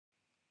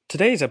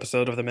Today's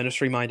episode of the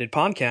Ministry Minded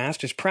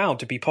Podcast is proud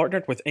to be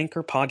partnered with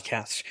Anchor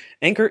Podcasts.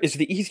 Anchor is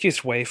the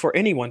easiest way for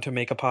anyone to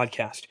make a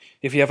podcast.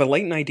 If you have a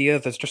latent idea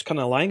that's just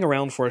kind of lying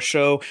around for a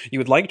show you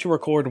would like to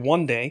record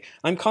one day,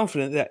 I'm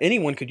confident that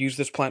anyone could use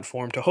this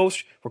platform to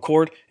host,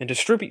 record, and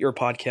distribute your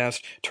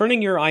podcast,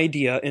 turning your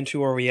idea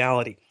into a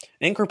reality.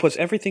 Anchor puts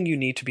everything you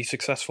need to be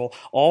successful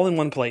all in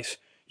one place.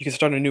 You can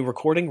start a new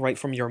recording right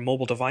from your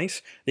mobile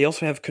device. They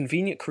also have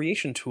convenient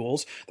creation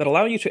tools that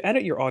allow you to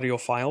edit your audio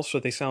files so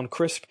they sound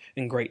crisp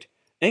and great.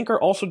 Anchor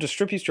also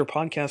distributes your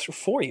podcast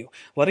for you,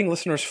 letting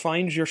listeners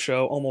find your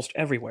show almost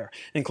everywhere,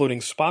 including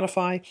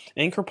Spotify,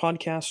 Anchor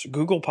Podcasts,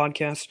 Google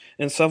Podcasts,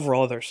 and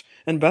several others.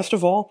 And best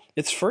of all,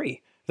 it's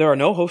free. There are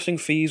no hosting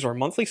fees or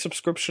monthly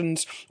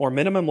subscriptions or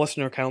minimum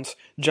listener counts,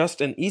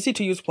 just an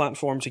easy-to-use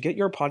platform to get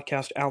your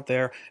podcast out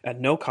there at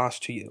no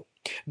cost to you.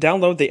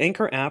 Download the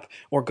Anchor app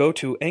or go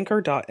to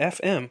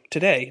anchor.fm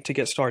today to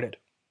get started.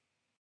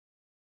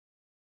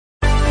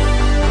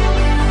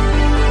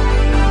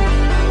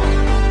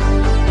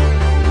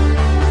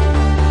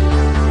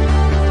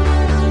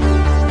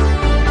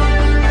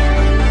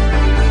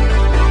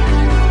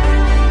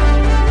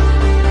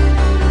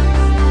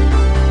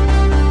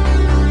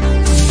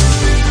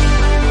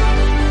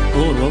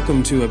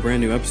 Welcome to a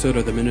brand new episode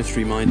of the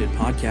Ministry Minded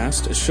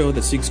Podcast, a show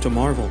that seeks to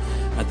marvel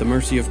at the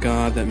mercy of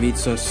God that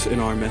meets us in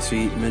our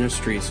messy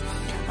ministries.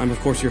 I'm, of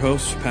course, your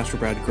host, Pastor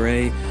Brad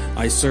Gray.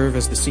 I serve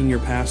as the senior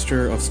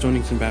pastor of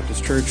Stonington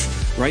Baptist Church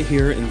right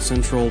here in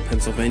central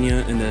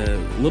Pennsylvania in the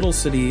little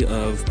city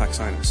of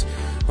Paxinas.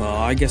 Well,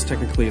 I guess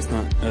technically it's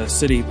not a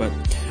city, but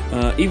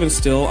even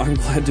still, I'm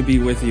glad to be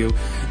with you.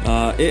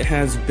 It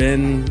has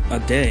been a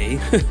day.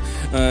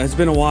 It's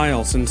been a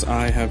while since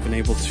I have been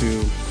able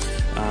to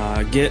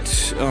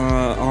get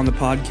on the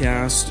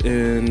podcast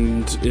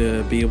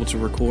and be able to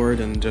record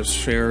and just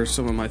share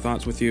some of my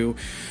thoughts with you.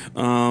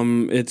 I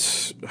didn't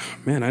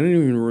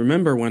even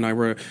remember when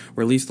I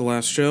released the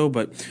last show,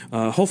 but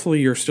hopefully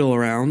you're still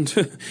around.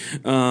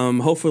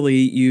 Hopefully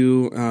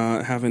you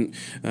haven't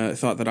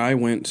thought that I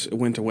went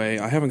away.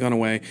 I haven't gone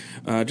away.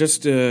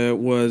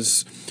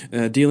 Was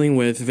dealing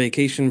with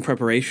vacation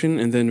preparation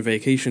and then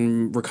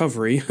vacation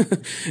recovery.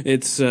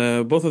 It's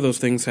both of those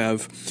things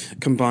have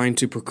combined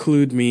to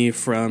preclude me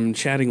from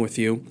chatting with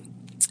you.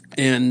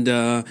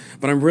 But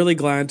I'm really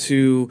glad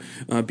to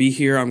be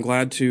here. I'm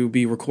glad to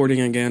be recording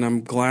again.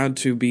 I'm glad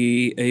to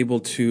be able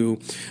to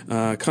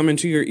come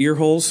into your ear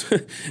holes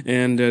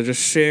and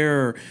just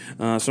share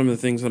some of the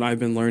things that I've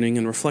been learning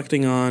and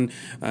reflecting on.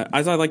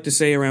 As I like to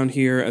say around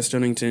here at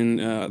Stonington,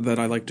 that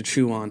I like to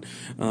chew on.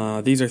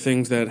 These are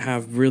things that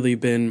have really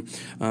been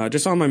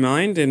just on my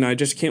mind, and I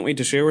just can't wait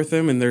to share with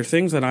them. And they're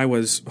things that I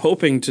was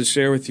hoping to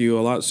share with you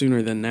a lot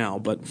sooner than now.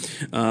 But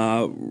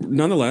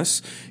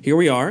nonetheless, here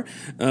we are.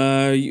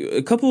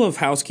 A couple of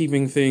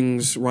housekeeping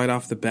things right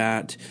off the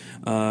bat.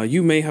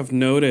 You may have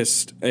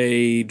noticed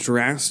a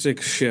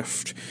drastic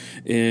shift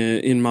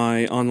in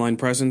my online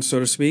presence, so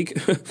to speak.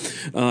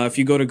 If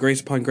you go to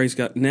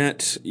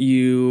graceupongrace.net,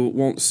 you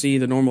won't see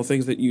the normal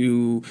things that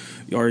you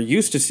are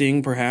used to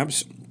seeing,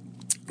 perhaps.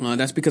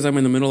 That's because I'm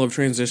in the middle of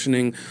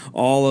transitioning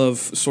all of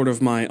sort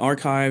of my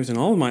archives and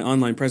all of my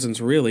online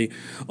presence really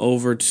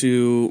over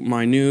to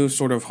my new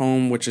sort of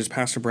home, which is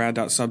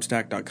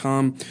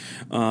pastorbrad.substack.com.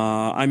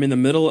 I'm in the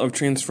middle of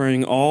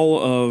transferring all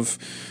of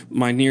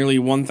my nearly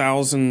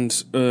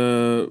 1,000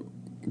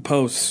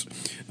 posts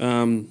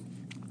from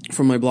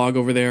my blog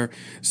over there.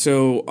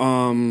 So,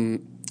 and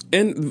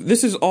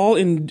this is all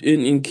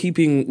in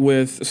keeping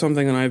with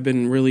something that I've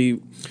been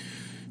really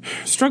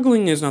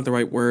struggling is not the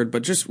right word,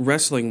 but just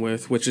wrestling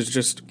with, which is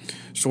just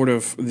sort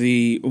of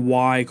the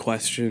why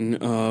question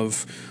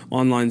of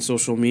online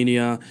social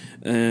media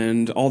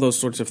and all those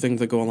sorts of things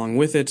that go along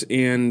with it.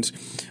 And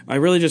I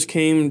really just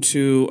came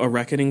to a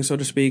reckoning, so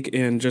to speak,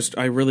 and just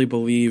I really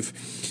believe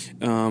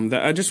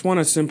that I just want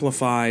to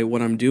simplify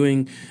what I'm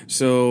doing.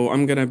 So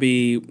I'm going to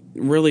be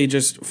really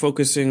just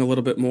focusing a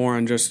little bit more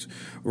on just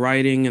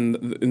writing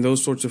and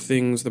those sorts of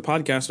things. The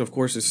podcast, of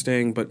course, is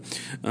staying, but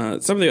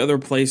some of the other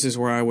places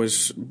where I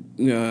was,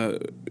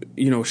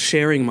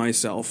 sharing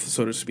myself,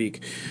 so to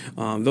speak,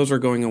 those are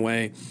going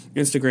away.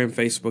 Instagram,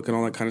 Facebook, and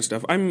all that kind of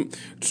stuff. I'm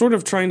sort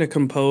of trying to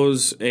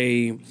compose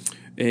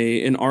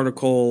an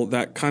article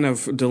that kind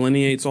of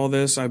delineates all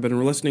this. I've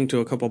been listening to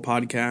a couple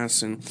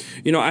podcasts, and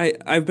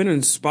I've been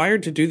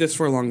inspired to do this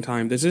for a long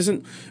time. This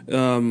isn't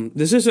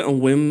a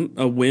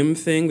whim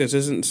thing. This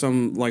isn't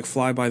some like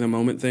fly by the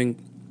moment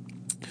thing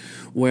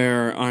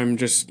where I'm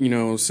just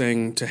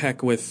saying to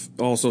heck with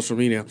all social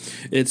media.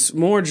 It's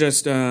more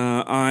just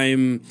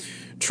I'm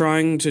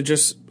trying to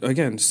just,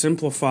 again,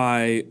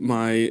 simplify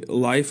my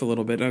life a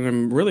little bit. And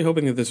I'm really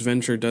hoping that this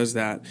venture does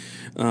that,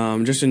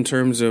 just in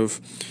terms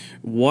of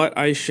what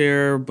I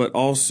share, but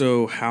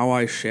also how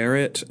I share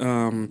it.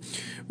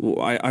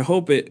 I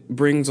hope it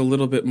brings a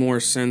little bit more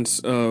sense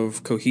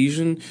of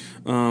cohesion.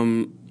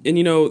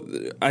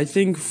 I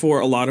think for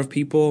a lot of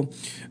people,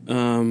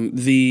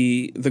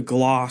 the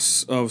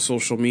gloss of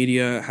social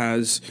media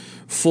has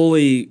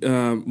fully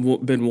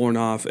been worn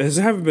off. Has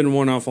it haven't been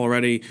worn off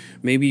already?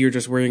 Maybe you're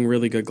just wearing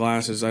really good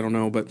glasses. I don't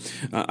know, but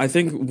But I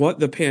think what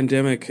the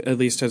pandemic at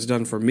least has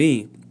done for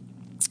me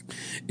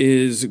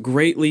is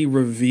greatly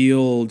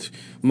revealed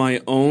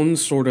my own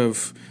sort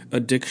of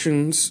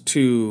addictions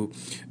to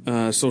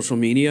social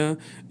media.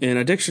 And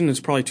addiction is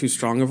probably too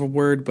strong of a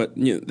word, but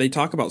they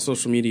talk about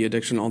social media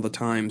addiction all the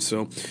time.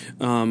 So,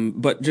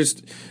 but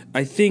just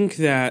I think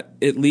that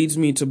it leads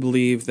me to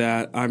believe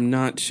that I'm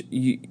not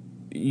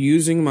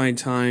using my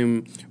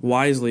time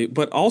wisely,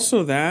 but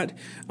also that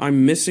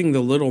I'm missing the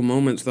little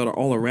moments that are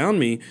all around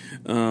me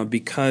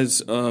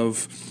because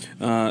of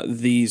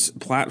these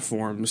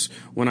platforms,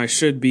 when I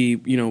should be,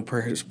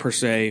 per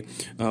se,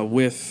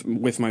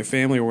 with my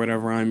family or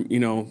whatever. I'm,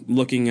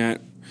 looking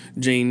at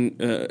Jane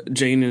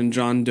and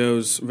John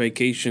Doe's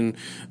vacation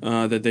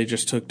that they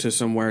just took to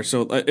somewhere.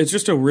 So it's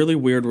just a really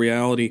weird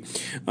reality.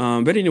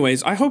 But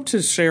anyways, I hope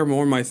to share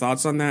more of my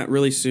thoughts on that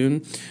really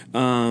soon.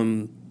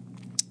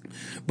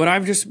 But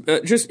I've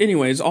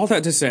anyways, all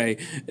that to say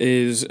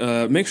is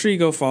make sure you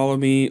go follow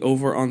me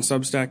over on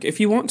Substack if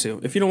you want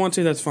to. If you don't want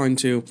to, that's fine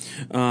too.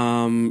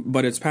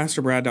 But it's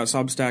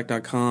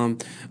pastorbrad.substack.com.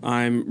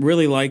 I'm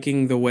really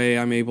liking the way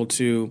I'm able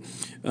to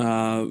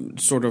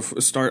sort of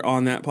start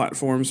on that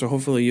platform, so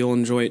hopefully you'll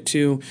enjoy it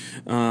too,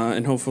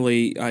 and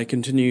hopefully I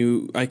can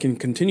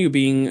continue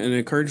being an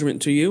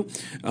encouragement to you,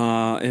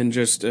 and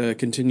just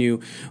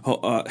continue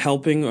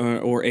helping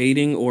or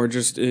aiding or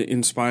just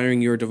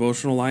inspiring your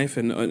devotional life,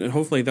 and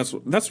hopefully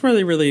that's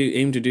really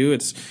aim to do.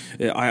 It's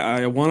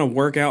I want to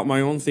work out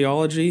my own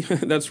theology.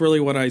 That's really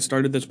what I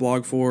started this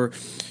blog for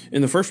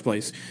in the first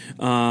place,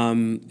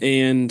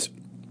 and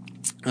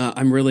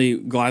I'm really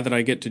glad that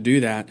I get to do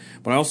that,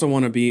 but I also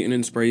want to be an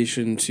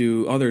inspiration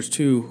to others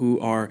too, who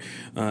are,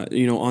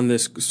 on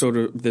this sort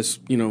of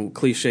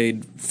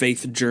cliched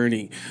faith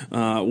journey.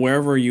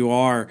 Wherever you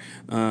are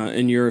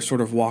in your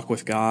sort of walk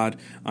with God,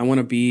 I want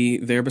to be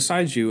there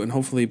beside you and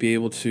hopefully be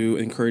able to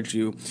encourage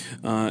you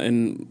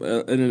in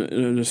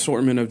an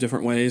assortment of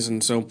different ways.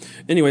 And so,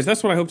 anyways,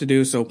 that's what I hope to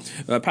do. So,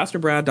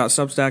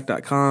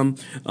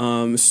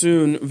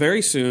 pastorbrad.substack.com.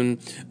 Very soon,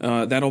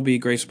 that'll be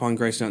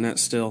graceupongrace.net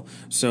still.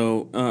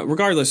 So,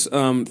 regardless,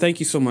 thank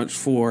you so much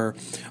for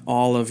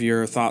all of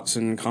your thoughts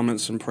and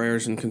comments and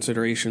prayers and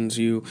considerations.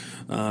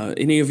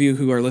 Any of you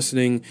who are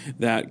listening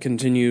that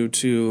continue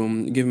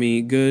to give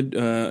me good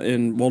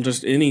and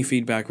just any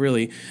feedback,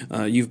 really,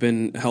 you've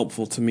been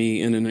helpful to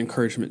me and an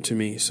encouragement to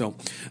me. So,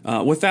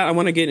 with that, I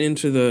want to get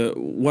into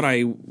what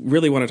I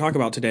really want to talk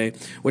about today,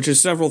 which is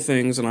several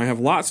things, and I have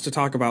lots to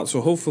talk about.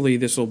 So, hopefully,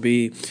 this will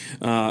be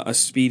a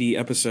speedy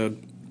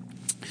episode.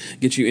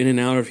 Get you in and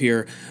out of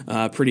here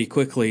pretty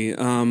quickly.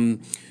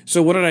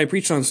 So what did I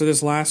preach on? So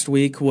this last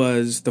week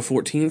was the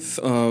 14th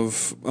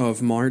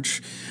of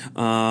March,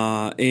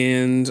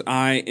 and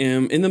I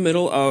am in the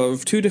middle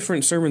of two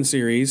different sermon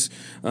series,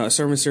 a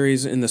sermon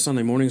series in the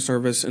Sunday morning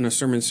service and a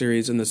sermon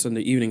series in the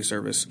Sunday evening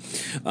service.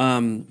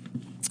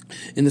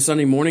 In the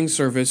Sunday morning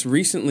service,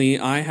 recently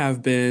I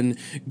have been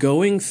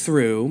going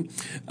through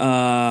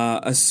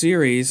a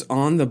series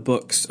on the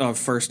books of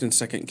 1st and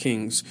 2nd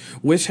Kings,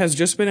 which has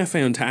just been a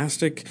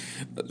fantastic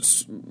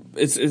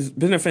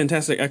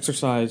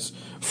exercise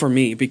for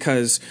me,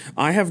 because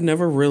I have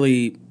never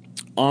really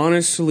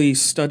honestly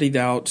studied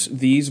out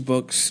these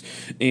books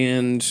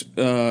and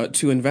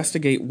to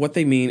investigate what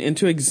they mean and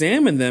to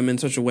examine them in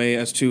such a way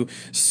as to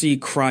see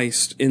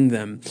Christ in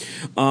them.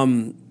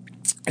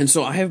 And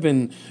so I have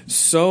been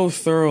so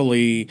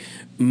thoroughly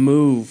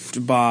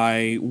moved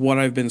by what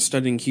I've been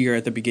studying here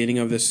at the beginning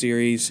of this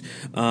series.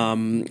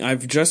 I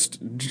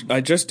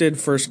just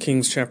did 1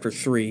 Kings chapter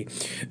 3.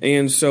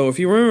 And so if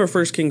you remember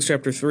 1 Kings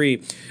chapter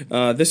 3,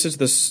 this is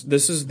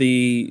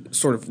the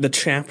sort of the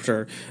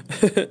chapter,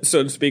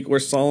 so to speak, where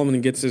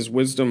Solomon gets his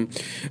wisdom.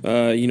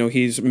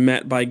 He's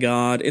met by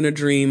God in a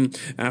dream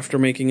after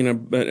making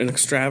an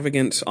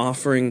extravagant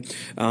offering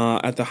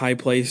at the high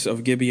place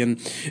of Gibeon.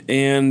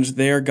 And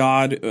there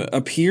God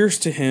appears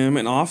to him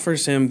and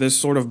offers him this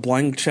sort of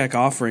blank check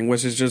offering,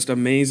 which is just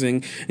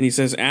amazing. And he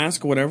says,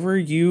 ask whatever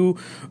you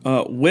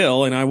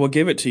will, and I will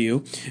give it to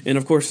you. And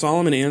of course,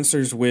 Solomon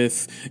answers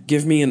with,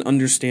 give me an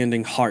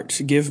understanding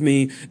heart. Give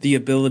me the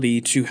ability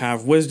to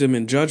have wisdom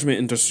and judgment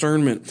and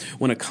discernment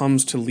when it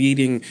comes to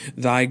leading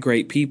thy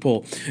great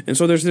people. And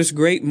so there's this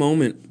great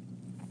moment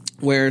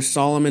where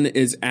Solomon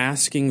is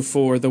asking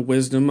for the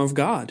wisdom of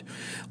God.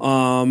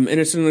 And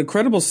it's an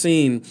incredible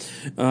scene,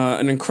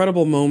 an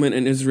incredible moment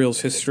in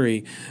Israel's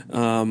history.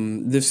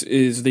 This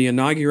is the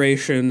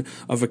inauguration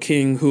of a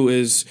king who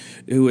is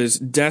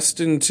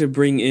destined to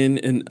bring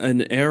in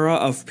an era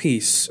of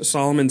peace.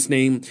 Solomon's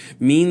name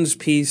means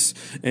peace,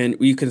 and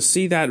you can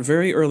see that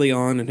very early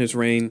on in his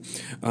reign,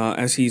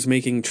 as he's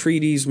making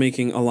treaties,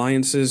 making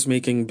alliances,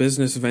 making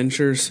business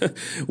ventures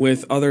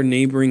with other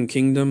neighboring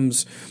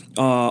kingdoms,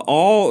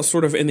 all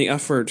sort of in the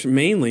effort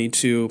mainly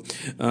to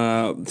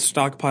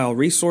stockpile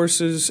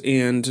resources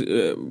and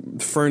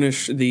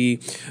furnish the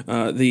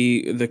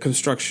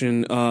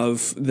construction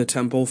of the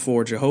temple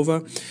for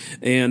Jehovah.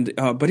 And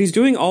but he's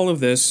doing all of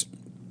this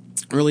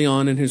early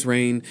on in his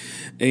reign,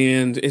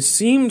 and it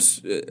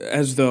seems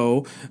as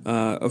though,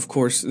 of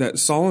course, that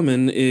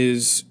Solomon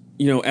is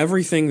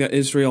everything that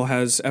Israel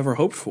has ever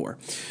hoped for,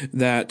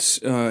 that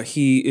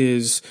he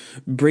is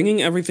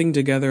bringing everything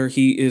together.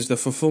 He is the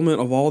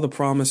fulfillment of all the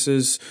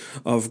promises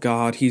of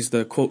God. He's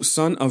the, quote,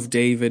 son of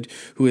David,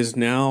 who is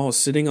now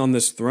sitting on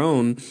this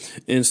throne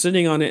and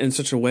sitting on it in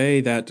such a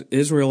way that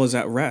Israel is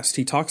at rest.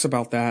 He talks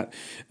about that.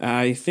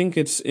 I think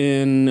it's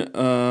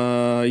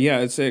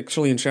it's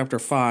actually in chapter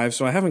 5,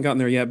 so I haven't gotten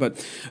there yet,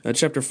 but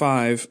chapter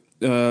 5,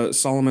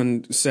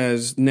 Solomon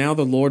says, "Now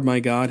the Lord my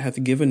God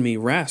hath given me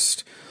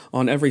rest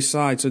on every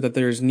side, so that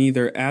there is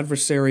neither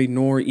adversary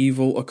nor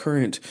evil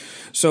occurrent."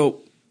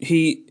 So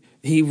he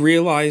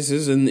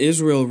realizes, and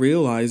Israel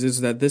realizes,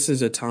 that this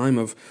is a time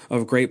of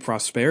great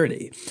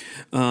prosperity.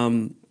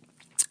 And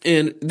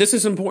this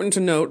is important to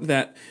note,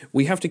 that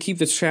we have to keep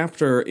this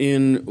chapter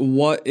in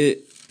what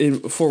it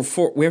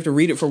we have to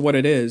read it for what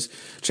it is.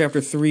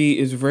 Chapter 3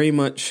 is very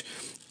much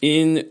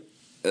in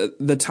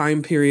the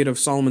time period of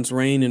Solomon's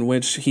reign in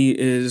which he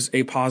is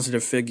a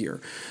positive figure.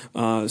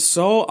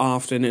 So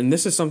often, and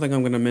this is something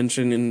I'm going to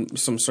mention in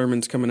some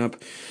sermons coming up,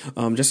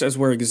 just as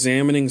we're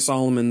examining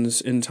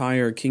Solomon's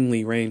entire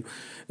kingly reign,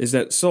 is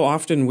that so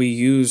often we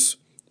use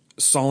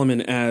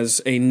Solomon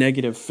as a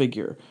negative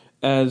figure,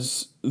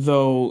 as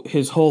though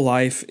his whole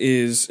life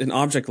is an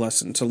object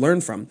lesson to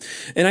learn from.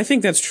 And I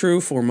think that's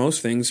true for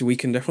most things. We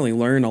can definitely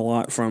learn a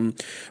lot from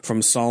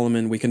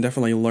Solomon. We can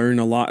definitely learn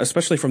a lot,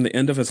 especially from the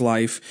end of his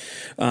life.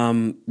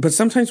 But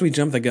sometimes we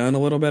jump the gun a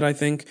little bit, I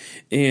think,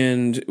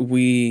 and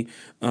we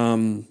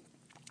don't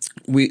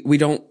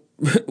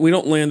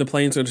land the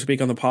plane, so to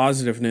speak, on the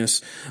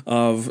positiveness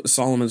of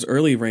Solomon's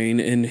early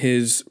reign and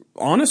his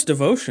honest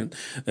devotion.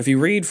 If you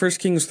read 1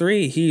 Kings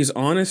 3, he's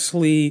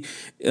honestly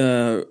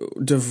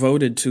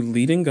devoted to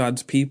leading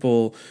God's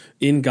people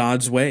in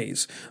God's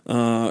ways.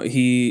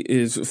 He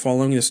is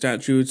following the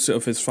statutes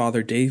of his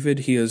father David.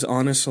 He is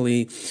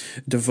honestly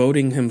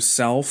devoting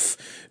himself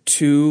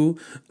to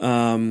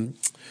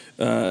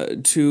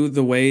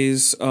the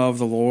ways of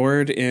the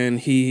Lord, and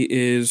he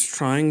is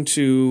trying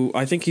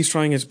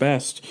his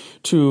best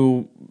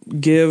to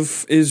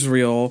give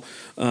Israel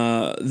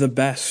the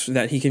best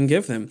that he can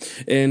give them.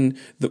 And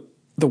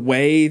the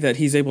way that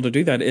he's able to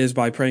do that is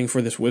by praying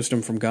for this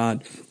wisdom from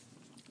God.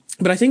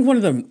 But I think one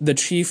of the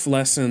chief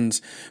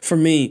lessons for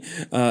me,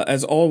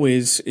 as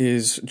always,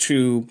 is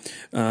to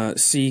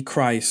see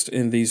Christ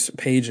in these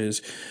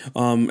pages.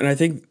 And I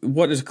think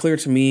what is clear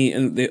to me,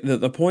 and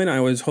the point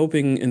I was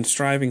hoping and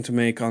striving to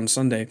make on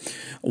Sunday,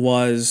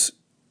 was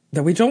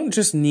that we don't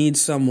just need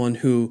someone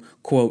who,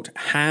 quote,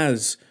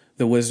 has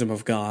the wisdom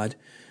of God.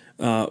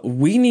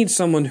 We need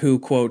someone who,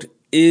 quote,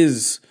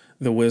 is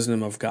the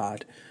wisdom of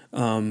God.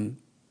 And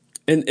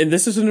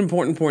this is an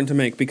important point to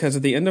make, because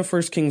at the end of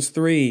 1 Kings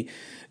 3,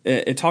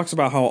 it talks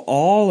about how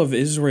all of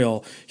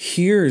Israel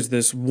hears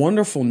this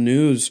wonderful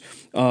news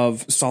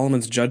of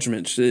Solomon's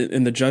judgment,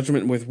 and the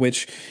judgment with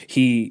which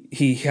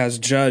he has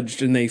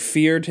judged, and they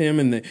feared him,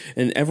 and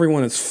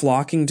everyone is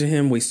flocking to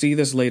him. We see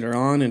this later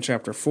on in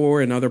chapter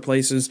 4 and other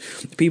places.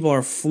 People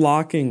are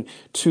flocking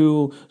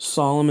to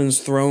Solomon's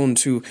throne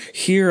to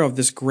hear of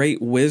this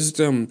great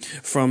wisdom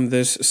from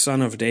this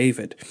son of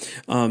David.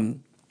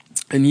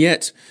 And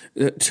yet,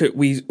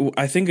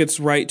 I think it's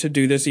right to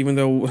do this, even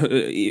though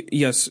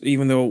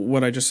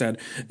what I just said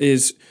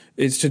is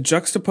to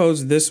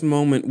juxtapose this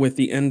moment with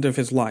the end of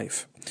his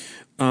life.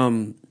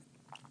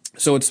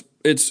 So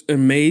it's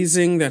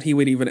amazing that he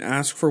would even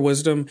ask for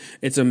wisdom.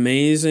 It's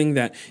amazing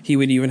that he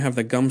would even have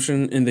the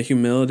gumption and the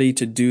humility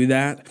to do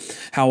that.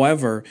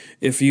 However,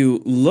 if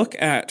you look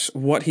at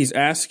what he's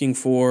asking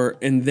for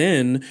and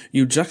then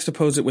you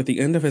juxtapose it with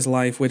the end of his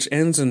life, which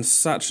ends in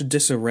such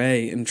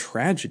disarray and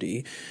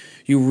tragedy,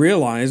 you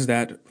realize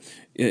that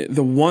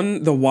the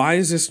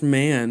wisest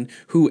man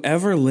who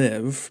ever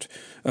lived,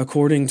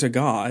 according to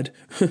God,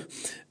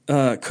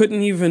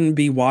 couldn't even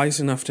be wise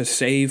enough to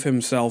save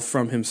himself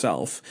from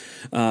himself.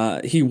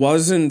 He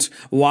wasn't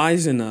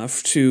wise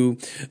enough to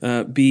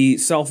be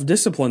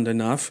self-disciplined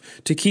enough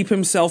to keep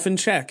himself in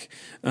check.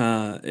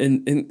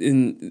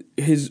 And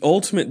his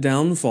ultimate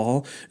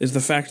downfall is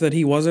the fact that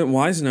he wasn't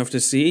wise enough to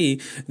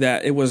see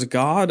that it was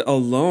God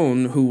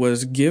alone who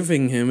was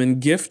giving him and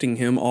gifting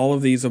him all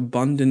of these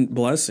abundant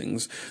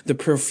blessings. The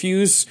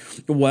profuse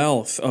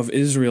wealth of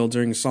Israel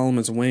during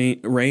Solomon's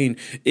reign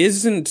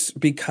isn't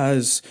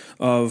because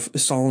of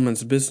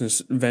Solomon's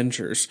business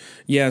ventures.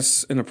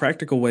 Yes, in a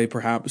practical way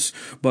perhaps,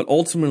 but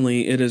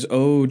ultimately it is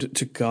owed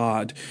to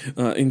God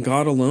and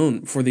God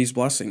alone for these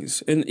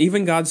blessings. And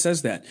even God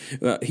says that.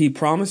 He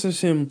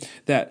promises him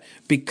that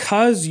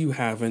because you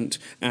haven't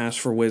asked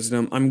for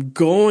wisdom, I'm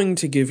going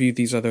to give you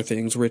these other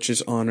things: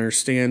 riches, honor,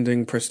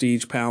 standing,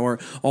 prestige, power,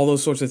 all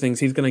those sorts of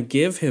things. He's going to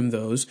give him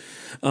those.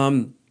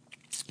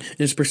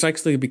 It's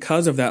precisely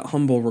because of that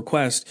humble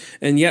request.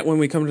 And yet when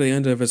we come to the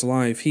end of his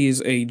life,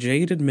 he's a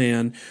jaded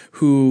man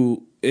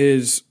who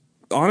is,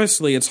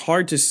 honestly, it's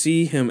hard to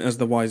see him as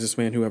the wisest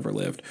man who ever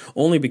lived,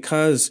 only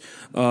because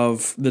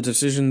of the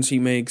decisions he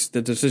makes,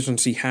 the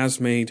decisions he has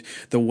made,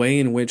 the way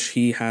in which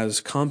he has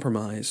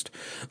compromised.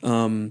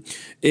 And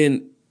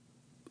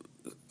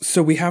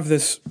so we have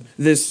this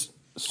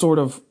sort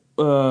of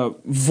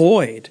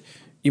void,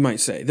 you might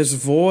say, this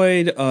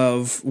void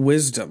of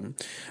wisdom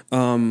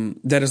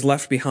that is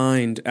left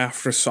behind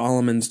after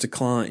Solomon's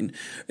decline.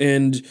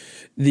 And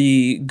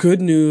the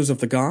good news of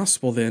the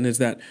gospel then is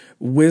that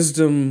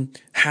wisdom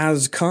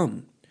has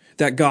come.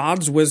 That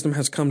God's wisdom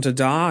has come to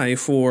die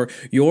for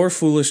your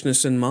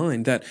foolishness and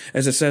mine. That,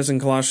 as it says in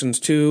Colossians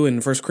 2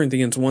 and 1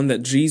 Corinthians 1,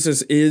 that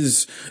Jesus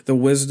is the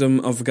wisdom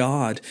of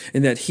God,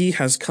 and that he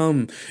has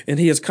come, and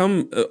he has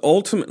come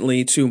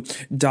ultimately to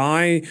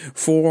die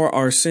for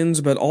our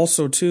sins, but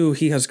also too,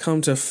 he has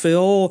come to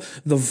fill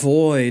the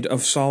void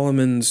of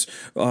Solomon's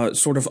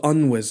sort of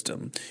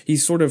unwisdom.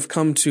 He's sort of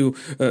come to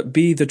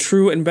be the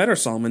true and better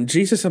Solomon.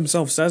 Jesus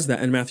himself says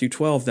that in Matthew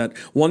 12, that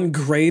one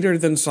greater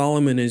than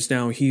Solomon is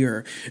now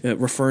here,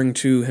 referring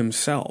to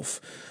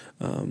himself.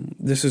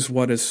 This is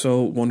what is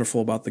so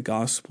wonderful about the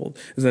gospel,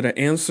 is that it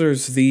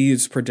answers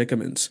these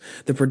predicaments,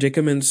 the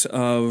predicaments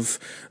of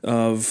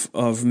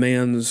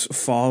man's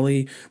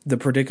folly, the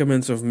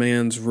predicaments of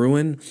man's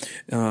ruin.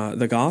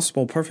 The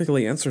gospel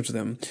perfectly answers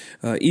them.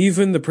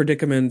 Even the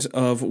predicament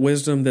of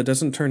wisdom that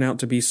doesn't turn out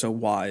to be so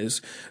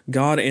wise,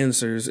 God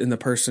answers in the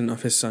person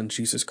of his son,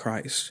 Jesus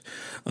Christ.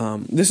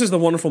 This is the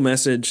wonderful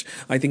message,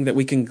 I think, that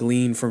we can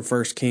glean from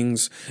 1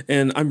 Kings,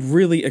 and I'm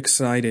really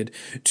excited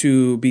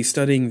to be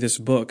studying this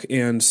book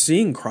and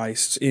seeing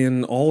Christ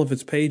in all of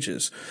its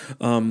pages.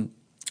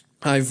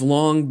 I've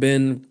long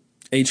been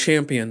a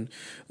champion,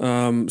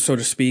 so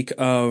to speak,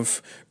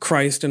 of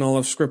Christ in all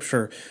of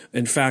Scripture.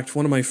 In fact,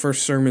 one of my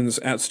first sermons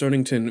at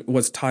Stonington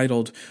was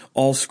titled,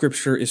 "All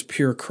Scripture is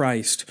Pure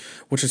Christ,"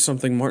 which is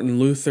something Martin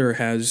Luther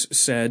has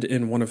said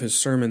in one of his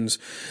sermons.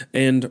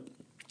 And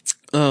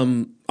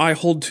I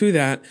hold to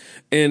that,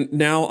 and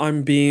now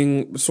I'm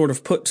being sort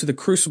of put to the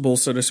crucible,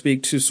 so to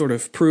speak, to sort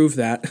of prove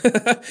that.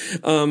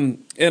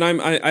 And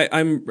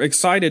I'm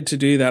excited to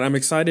do that. I'm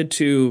excited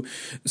to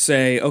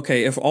say,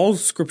 okay, if all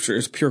Scripture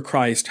is pure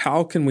Christ,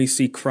 how can we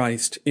see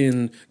Christ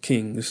in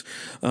Kings?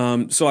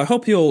 So I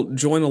hope you'll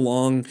join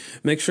along.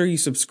 Make sure you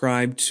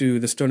subscribe to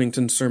the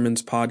Stonington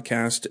Sermons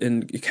podcast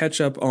and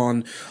catch up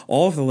on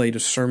all of the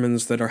latest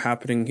sermons that are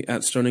happening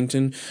at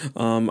Stonington.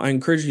 I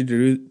encourage you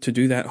to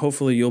do that.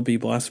 Hopefully you'll be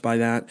blessed by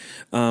that.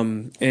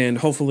 And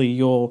hopefully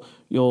you'll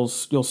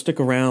stick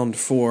around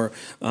for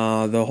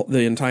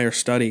the entire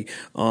study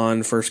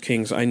on 1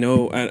 Kings. I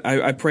know,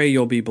 I pray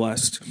you'll be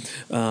blessed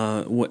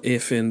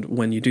if and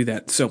when you do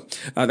that. So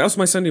that was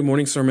my Sunday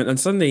morning sermon. On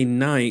Sunday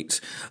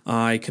night,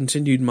 I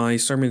continued my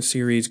sermon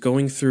series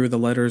going through the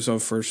letters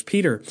of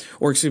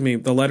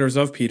the letters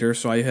of Peter.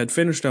 So I had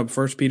finished up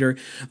 1 Peter.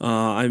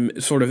 I'm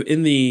sort of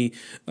in the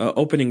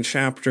opening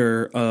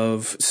chapter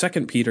of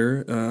 2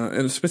 Peter,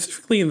 and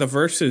specifically in the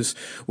verses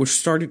which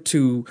started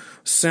to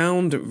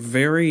sound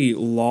very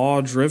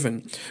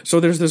law-driven.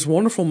 So there's this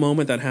wonderful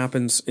moment that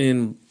happens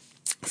in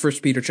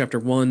 1 Peter chapter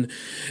 1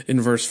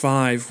 in verse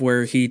 5,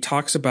 where he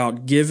talks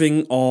about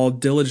giving all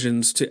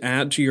diligence to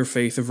add to your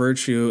faith a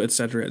virtue,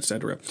 etc.,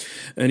 etc.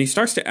 And he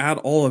starts to add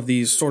all of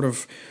these sort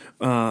of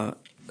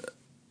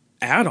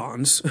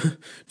add-ons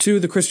to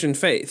the Christian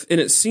faith. And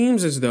it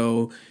seems as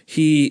though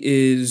he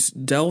is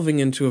delving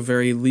into a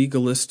very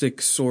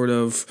legalistic sort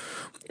of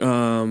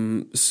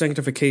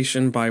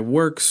sanctification by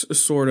works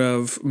sort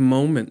of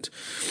moment.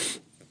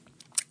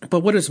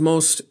 But what is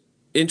most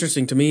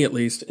interesting to me, at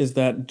least, is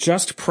that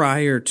just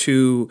prior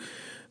to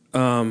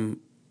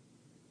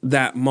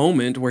that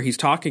moment where he's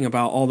talking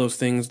about all those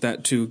things,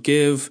 that to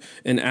give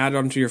and add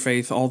unto your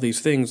faith all these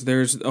things,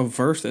 there's a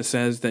verse that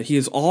says that he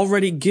has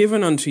already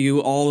given unto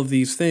you all of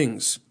these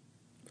things.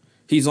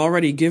 He's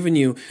already given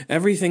you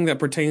everything that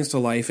pertains to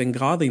life and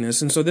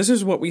godliness. And so this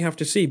is what we have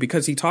to see,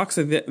 because he talks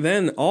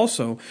then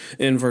also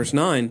in verse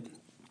 9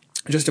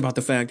 just about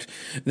the fact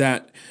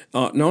that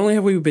not only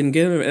have we been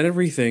given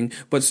everything,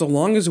 but so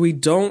long as we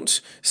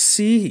don't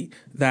see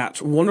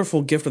that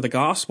wonderful gift of the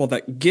gospel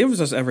that gives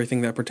us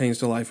everything that pertains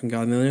to life and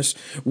godliness,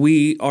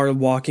 we are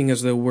walking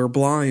as though we're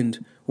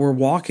blind. We're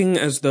walking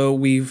as though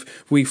we've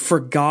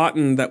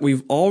forgotten that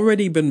we've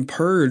already been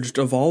purged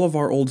of all of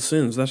our old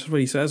sins. That's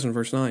what he says in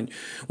verse 9,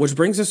 which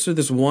brings us to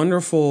this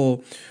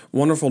wonderful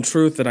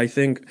truth that I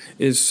think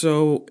is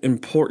so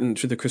important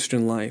to the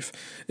Christian life,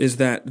 is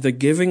that the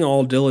giving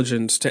all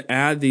diligence to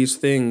add these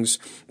things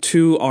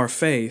to our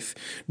faith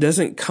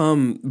doesn't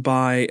come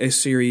by a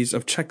series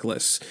of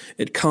checklists.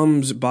 It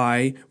comes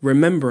by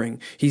remembering.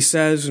 He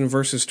says in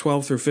verses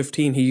 12 through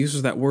 15, he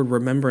uses that word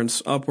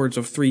remembrance upwards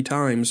of 3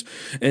 times,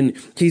 and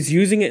he's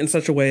using it in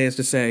such a way as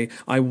to say,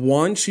 I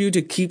want you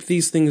to keep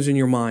these things in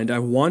your mind. I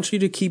want you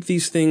to keep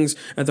these things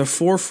at the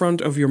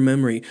forefront of your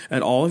memory,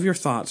 at all of your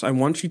thoughts. I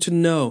want you to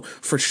know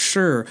for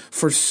sure,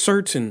 for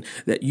certain,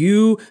 that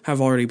you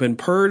have already been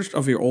purged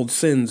of your old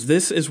sins.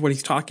 This is what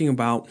he's talking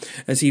about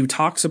as he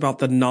talks about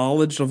the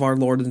knowledge of our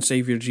Lord and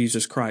Savior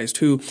Jesus Christ,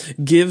 who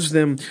gives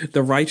them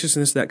the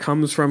righteousness that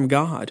comes from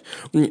God.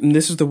 And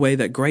this is the way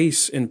that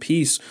grace and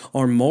peace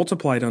are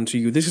multiplied unto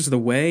you. This is the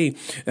way,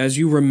 as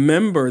you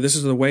remember, this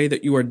is the way that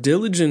that you are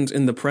diligent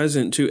in the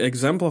present to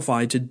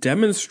exemplify, to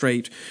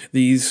demonstrate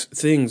these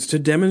things, to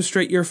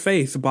demonstrate your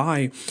faith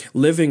by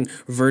living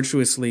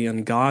virtuously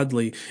and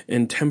godly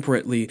and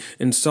temperately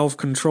and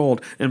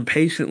self-controlled and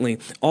patiently,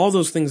 all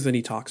those things that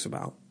he talks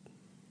about.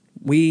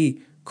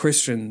 We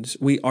Christians,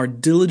 we are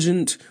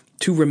diligent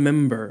to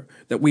remember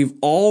that we've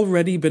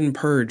already been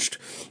purged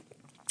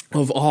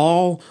of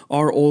all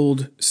our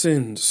old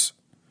sins.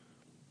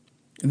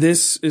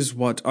 This is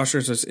what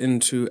ushers us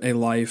into a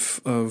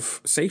life of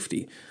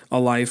safety,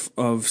 a life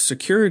of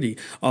security,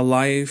 a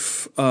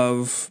life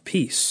of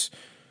peace.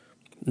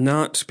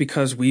 Not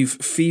because we've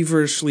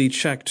feverishly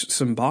checked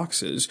some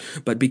boxes,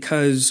 but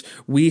because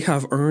we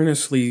have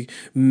earnestly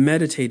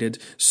meditated,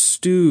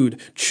 stewed,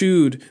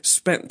 chewed,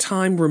 spent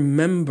time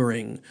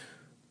remembering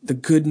the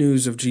good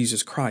news of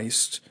Jesus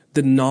Christ,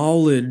 the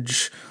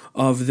knowledge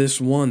of this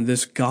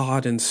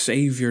God and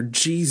Savior,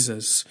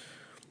 Jesus,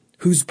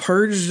 who's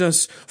purged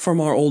us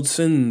from our old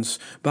sins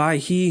by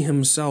he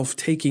himself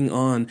taking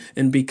on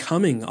and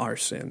becoming our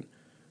sin.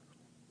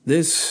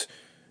 This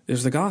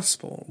is the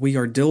gospel. We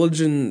are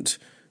diligent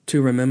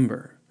to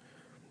remember.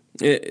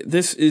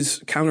 This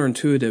is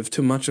counterintuitive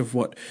to much of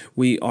what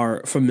we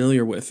are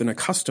familiar with and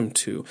accustomed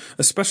to,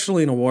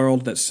 especially in a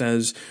world that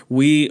says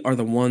we are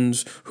the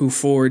ones who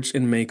forge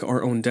and make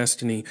our own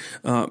destiny.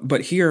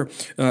 But here,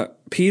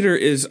 Peter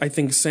is, I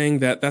think, saying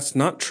that that's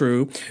not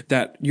true,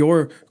 that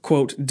your,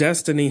 quote,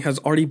 destiny has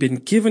already been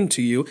given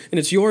to you, and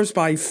it's yours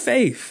by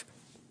faith.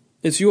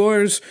 It's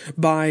yours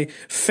by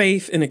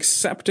faith and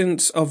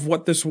acceptance of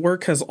what this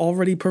work has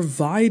already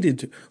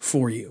provided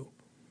for you.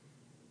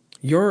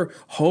 Your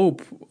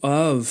hope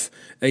of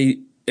a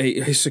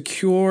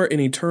secure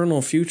and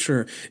eternal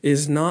future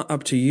is not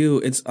up to you.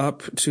 It's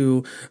up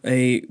to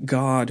a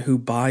God who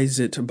buys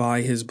it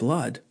by his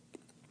blood.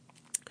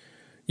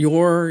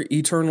 Your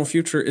eternal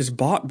future is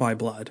bought by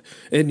blood,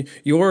 and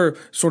your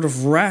sort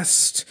of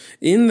rest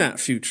in that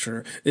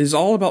future is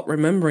all about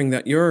remembering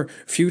that your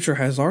future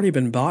has already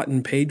been bought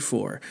and paid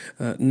for,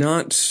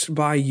 not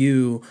by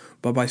you,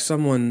 but by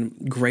someone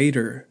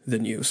greater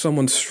than you,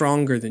 someone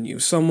stronger than you,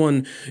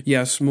 someone,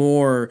 yes,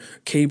 more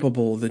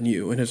capable than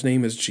you, and his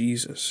name is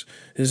Jesus.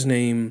 His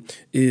name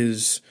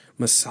is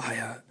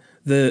Messiah,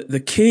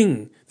 the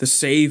King, the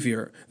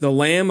Savior, the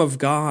Lamb of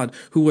God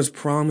who was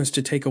promised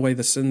to take away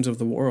the sins of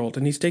the world,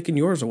 and he's taken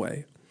yours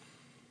away.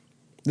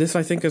 This,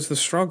 I think, is the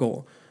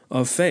struggle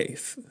of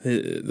faith.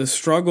 The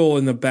struggle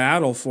and the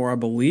battle for our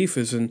belief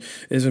is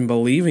in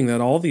believing that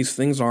all these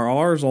things are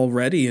ours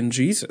already in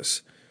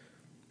Jesus.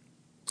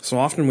 So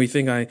often we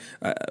think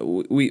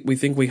we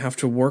think we have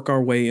to work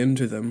our way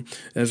into them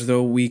as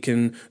though we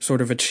can sort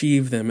of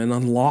achieve them and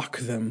unlock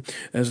them,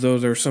 as though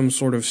there's some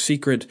sort of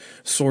secret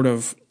sort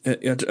of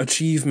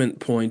achievement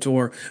point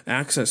or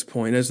access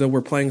point, as though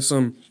we're playing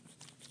some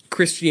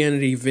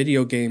Christianity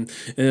video game.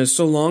 And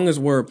so long as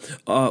we're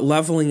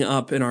leveling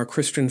up in our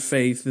Christian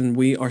faith, then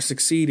we are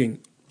succeeding.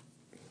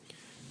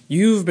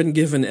 You've been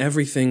given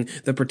everything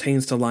that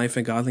pertains to life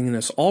and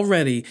godliness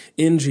already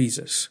in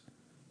Jesus.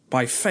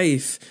 By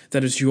faith,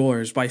 that is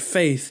yours. By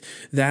faith,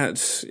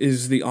 that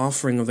is the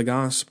offering of the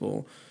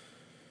gospel.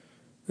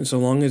 And so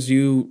long as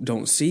you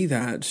don't see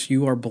that,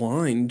 you are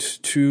blind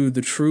to the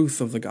truth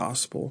of the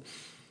gospel,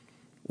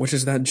 which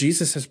is that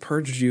Jesus has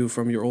purged you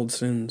from your old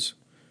sins.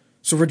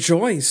 So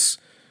rejoice,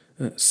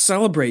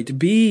 celebrate,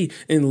 be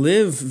and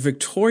live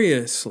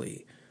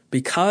victoriously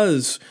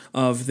because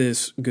of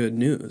this good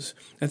news.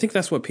 I think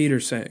that's what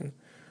Peter's saying.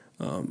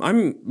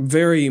 I'm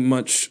very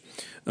much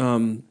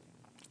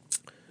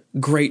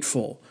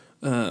grateful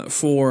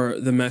for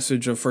the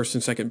message of 1st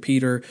and 2nd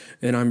Peter,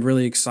 and I'm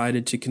really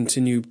excited to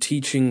continue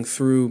teaching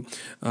through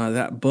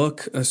that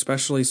book,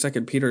 especially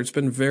 2nd Peter. It's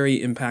been very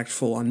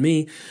impactful on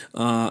me,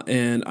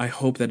 and I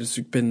hope that it's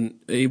been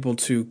able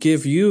to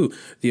give you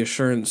the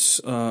assurance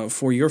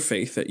for your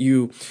faith that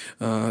you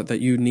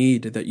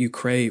need, that you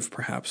crave,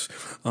 perhaps.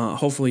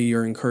 Hopefully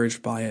you're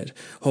encouraged by it.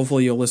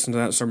 Hopefully you'll listen to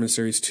that sermon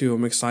series too.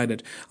 I'm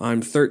excited.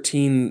 I'm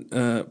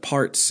 13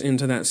 parts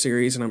into that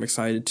series, and I'm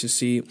excited to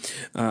see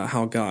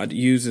how God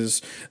uses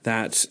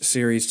that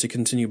series to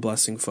continue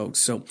blessing folks.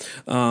 So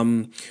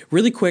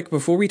really quick,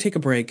 before we take a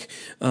break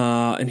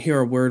and hear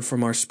a word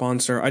from our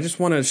sponsor, I just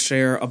want to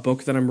share a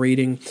book that I'm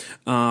reading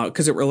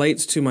because it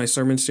relates to my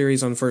sermon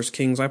series on 1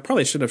 Kings. I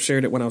probably should have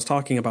shared it when I was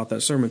talking about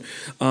that sermon.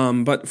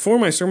 But for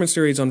my sermon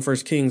series on 1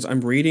 Kings,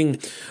 I'm reading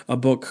a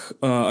book,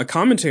 a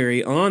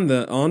commentary on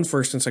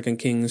 1st and 2nd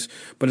Kings,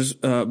 but it's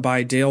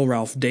by Dale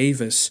Ralph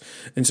Davis.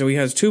 And so he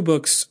has two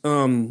books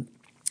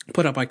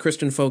put up by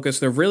Christian Focus.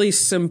 They're really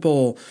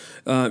simple.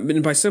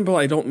 And by simple,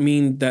 I don't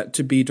mean that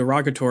to be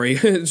derogatory.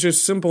 It's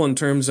just simple in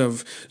terms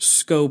of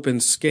scope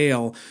and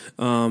scale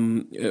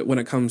when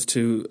it comes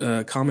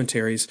to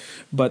commentaries.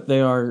 But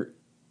they are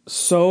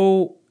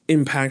so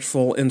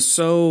impactful and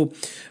so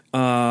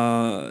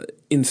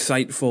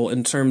insightful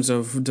in terms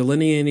of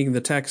delineating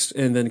the text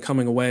and then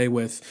coming away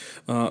with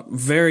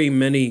very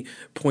many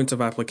points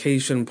of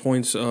application,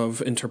 points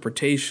of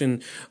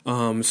interpretation.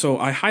 So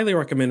I highly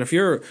recommend, if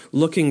you're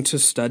looking to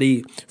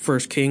study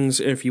First Kings,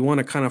 if you want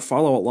to kind of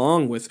follow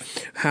along with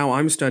how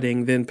I'm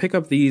studying, then pick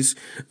up these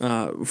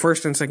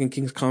First and Second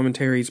Kings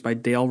commentaries by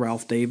Dale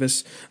Ralph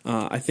Davis.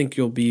 I think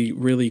you'll be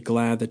really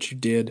glad that you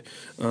did.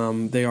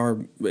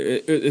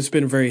 It's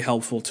been very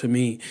helpful to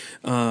me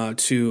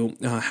to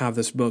have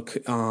this book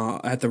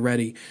at the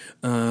ready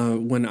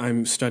when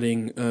I'm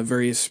studying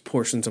various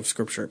portions of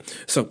Scripture.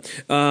 So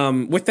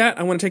with that,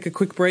 I want to take a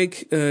quick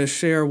break,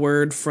 share a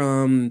word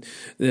from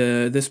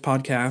this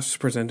podcast's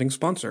presenting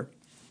sponsor.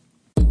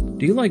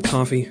 Do you like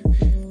coffee?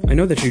 I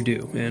know that you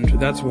do, and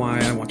that's why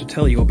I want to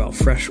tell you about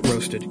Fresh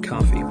Roasted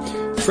Coffee.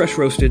 Fresh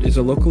Roasted is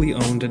a locally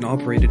owned and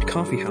operated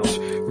coffee house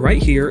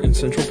right here in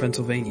central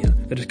Pennsylvania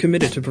that is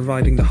committed to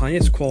providing the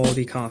highest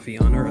quality coffee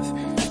on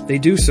earth. They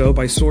do so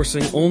by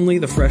sourcing only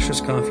the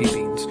freshest coffee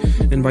beans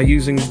and by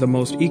using the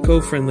most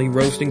eco-friendly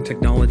roasting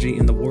technology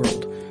in the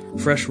world.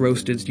 Fresh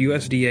Roasted's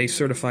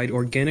USDA-certified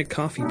organic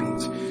coffee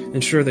beans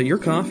ensure that your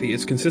coffee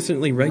is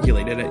consistently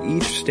regulated at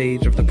each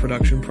stage of the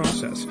production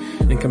process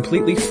and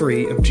completely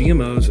free of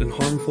GMOs and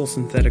harmful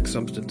synthetic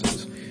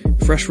substances.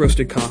 Fresh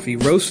Roasted Coffee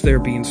roasts their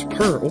beans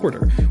per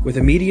order with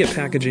immediate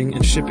packaging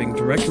and shipping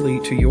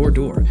directly to your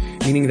door,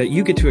 meaning that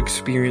you get to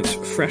experience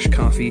fresh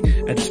coffee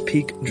at its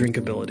peak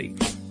drinkability.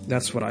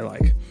 That's what I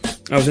like.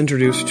 I was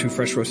introduced to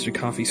Fresh Roasted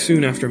Coffee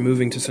soon after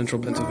moving to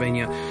central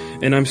Pennsylvania,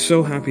 and I'm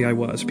so happy I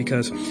was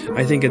because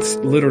I think it's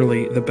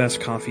literally the best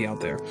coffee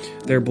out there.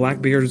 Their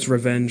Blackbeard's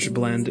Revenge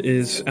blend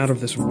is out of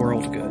this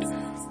world good.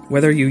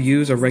 Whether you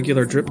use a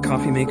regular drip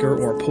coffee maker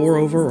or a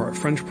pour-over or a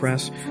French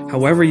press,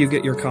 however you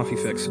get your coffee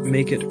fix,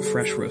 make it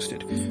fresh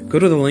roasted. Go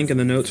to the link in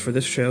the notes for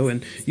this show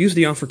and use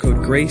the offer code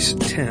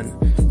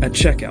GRACE10 at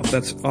checkout.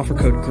 That's offer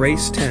code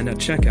GRACE10 at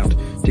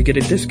checkout to get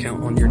a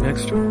discount on your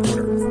next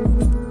order.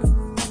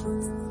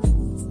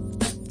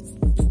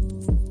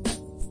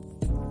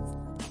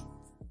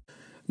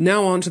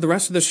 Now on to the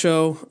rest of the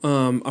show.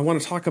 I want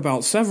to talk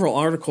about several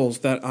articles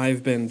that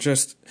I've been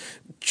just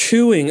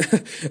chewing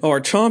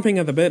or chomping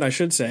at the bit, I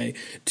should say,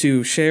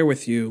 to share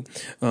with you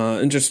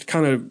and just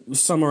kind of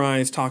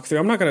summarize, talk through.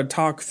 I'm not going to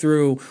talk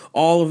through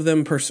all of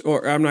them,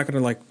 or I'm not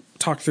going to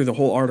talk through the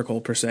whole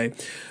article per se,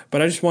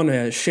 but I just want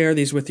to share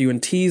these with you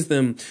and tease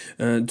them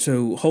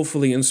to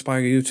hopefully inspire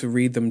you to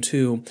read them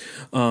too.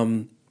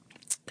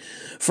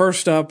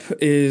 First up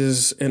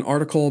is an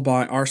article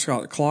by R.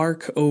 Scott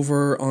Clark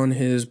over on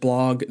his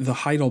blog, The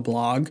Heidel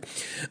Blog,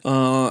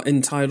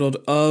 entitled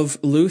Of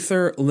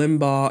Luther,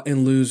 Limbaugh,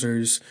 and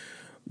Losers.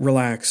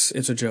 Relax,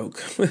 it's a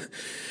joke.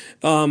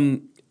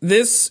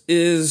 This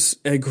is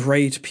a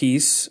great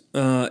piece.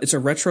 It's a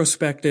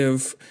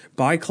retrospective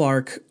by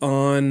Clark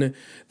on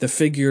the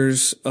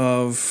figures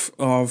of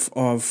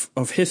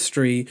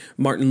history,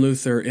 Martin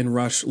Luther and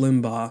Rush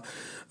Limbaugh.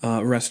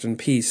 Rest in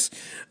peace.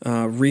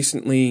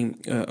 Recently,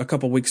 a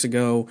couple weeks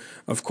ago,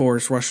 of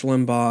course, Rush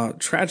Limbaugh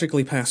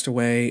tragically passed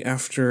away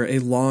after a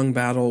long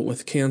battle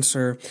with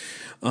cancer.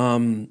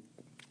 And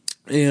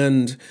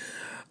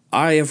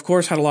I, of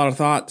course, had a lot of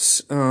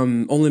thoughts,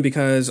 only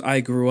because I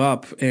grew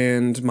up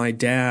and my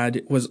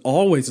dad was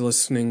always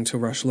listening to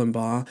Rush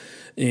Limbaugh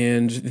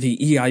and the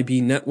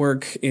EIB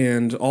network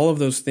and all of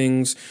those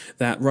things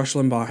that Rush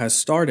Limbaugh has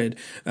started.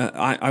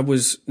 I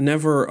was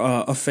never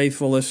a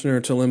faithful listener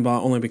to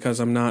Limbaugh, only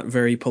because I'm not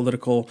very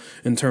political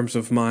in terms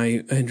of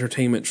my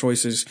entertainment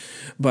choices.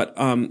 But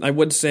I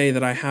would say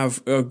that I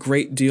have a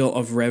great deal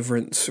of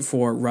reverence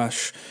for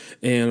Rush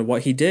and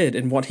what he did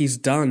and what he's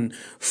done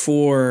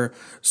for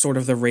sort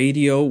of the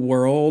radio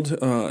world,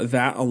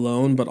 that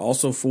alone, but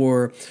also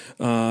for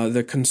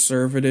the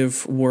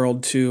conservative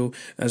world too,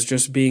 as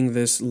just being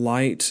this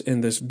light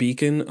and this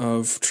beacon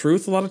of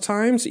truth a lot of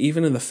times,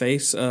 even in the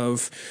face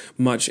of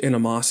much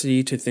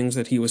animosity to things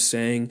that he was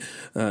saying,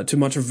 too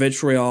much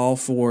vitriol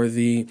for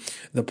the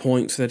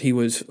points that he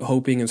was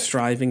hoping and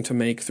striving to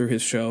make through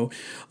his show.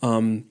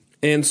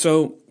 And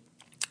so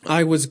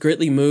I was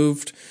greatly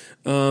moved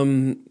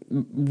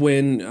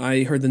when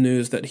I heard the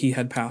news that he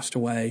had passed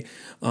away.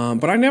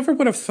 But I never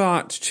would have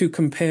thought to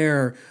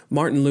compare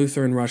Martin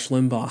Luther and Rush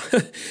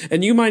Limbaugh.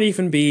 And you might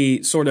even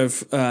be sort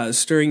of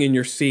stirring in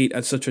your seat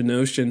at such a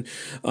notion.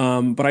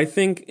 But I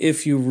think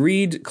if you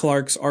read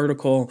Clark's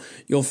article,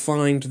 you'll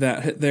find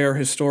that their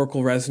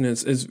historical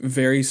resonance is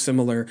very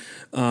similar,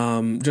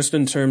 just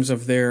in terms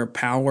of their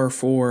power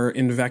for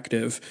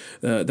invective,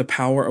 the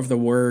power of the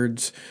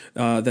words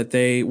that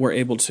they were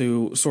able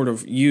to sort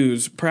of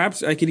use.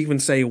 Perhaps I could even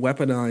say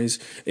weaponize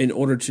in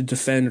order to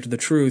defend the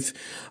truth.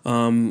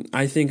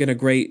 I think in a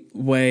great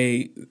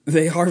way,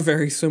 they are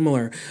very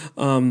similar.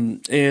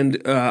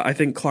 And I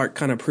think Clark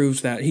kind of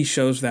proves that. He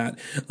shows that.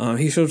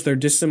 He shows their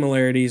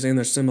dissimilarities and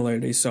their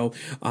similarities. So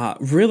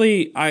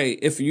really,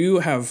 if you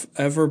have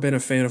ever been a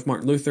fan of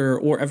Martin Luther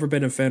or ever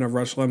been a fan of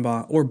Rush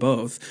Limbaugh or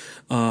both,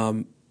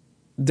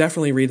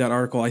 definitely read that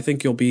article. I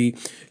think you'll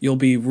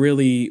be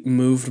really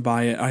moved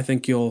by it. I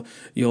think you'll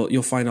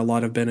find a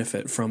lot of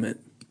benefit from it.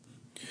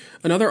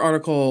 Another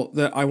article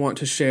that I want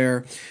to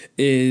share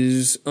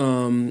is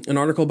an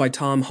article by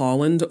Tom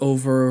Holland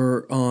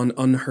over on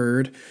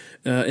Unheard,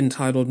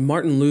 entitled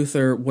 "Martin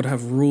Luther Would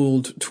Have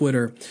Ruled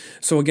Twitter."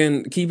 So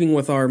again, keeping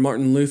with our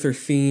Martin Luther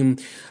theme,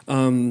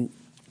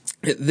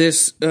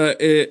 this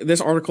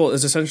article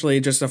is essentially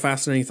just a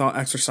fascinating thought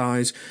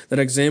exercise that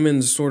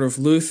examines sort of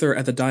Luther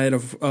at the Diet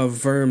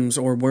of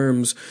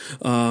Worms,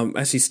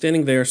 as he's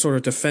standing there sort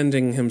of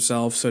defending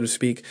himself, so to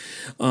speak.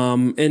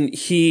 And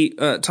he,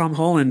 Tom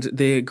Holland,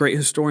 the great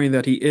historian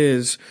that he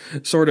is,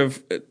 sort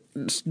of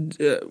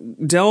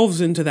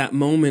delves into that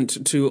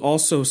moment to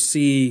also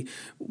see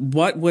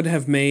what would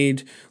have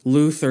made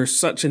Luther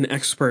such an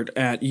expert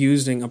at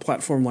using a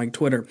platform like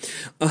Twitter.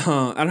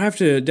 I'd have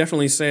to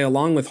definitely say,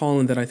 along with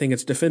Holland, that I think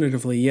it's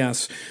definitively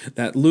yes,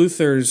 that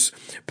Luther's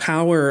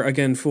power,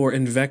 again, for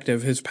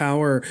invective, his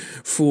power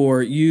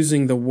for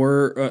using the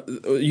word,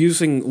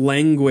 using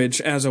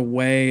language as a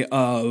way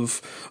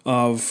of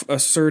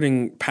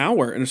asserting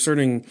power and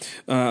asserting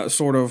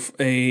sort of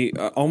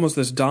almost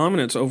this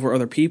dominance over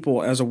other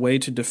people as a way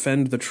to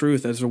defend the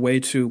truth, as a way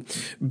to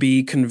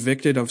be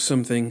convicted of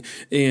something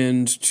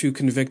and to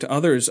convict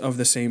others of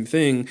the same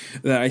thing.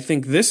 That I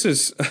think this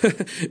is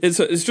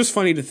it's just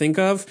funny to think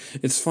of.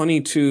 It's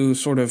funny to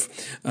sort of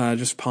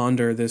just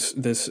ponder this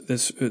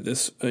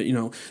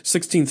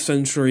 16th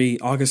century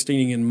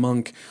Augustinian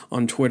monk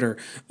on Twitter.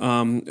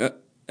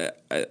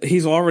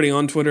 He's already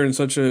on Twitter in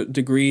such a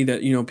degree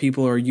that,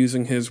 people are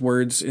using his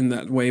words in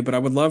that way. But I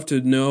would love to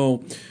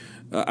know,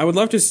 I would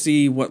love to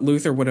see what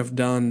Luther would have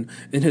done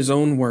in his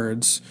own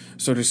words,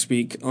 so to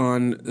speak,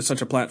 on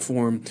such a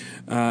platform,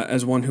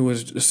 as one who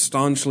was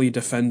staunchly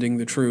defending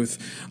the truth.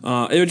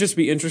 It would just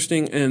be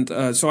interesting. And,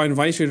 so I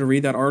invite you to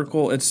read that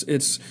article.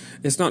 It's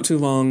not too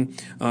long.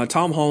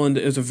 Tom Holland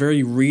is a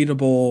very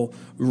readable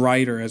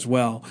writer as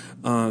well.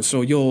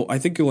 So I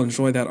think you'll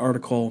enjoy that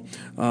article,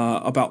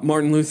 about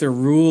Martin Luther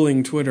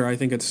ruling Twitter. I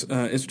think it's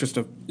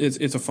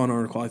a fun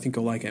article. I think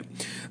you'll like it.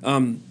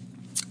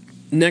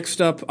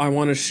 Next up, I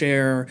want to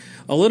share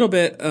a little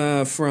bit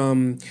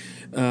from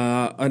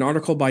an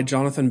article by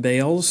Jonathan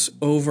Bales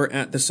over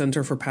at the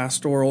Center for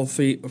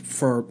the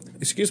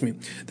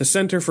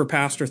Center for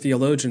Pastor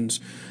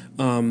Theologians.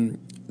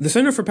 The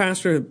Center for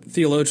Pastor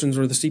Theologians,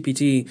 or the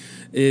CPT,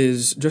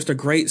 is just a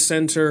great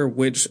center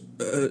which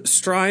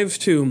strives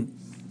to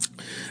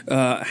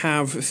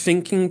have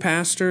thinking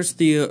pastors,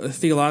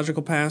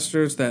 theological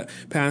pastors that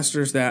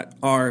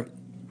are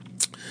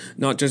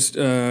not just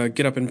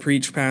get up and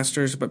preach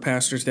pastors, but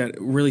pastors that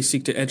really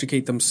seek to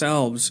educate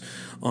themselves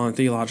on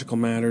theological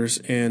matters,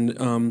 and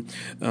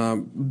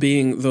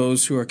being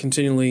those who are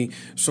continually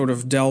sort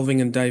of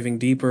delving and diving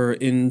deeper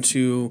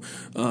into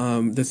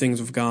the things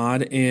of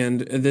God.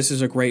 And this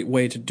is a great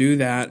way to do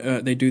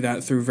that. They do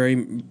that through very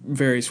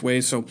various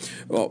ways. So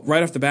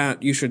right off the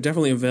bat, you should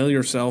definitely avail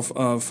yourself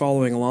of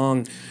following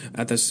along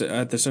at the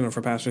Center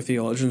for Pastor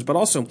Theologians. But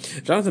also,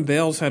 Jonathan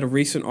Bales had a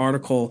recent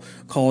article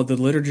called "The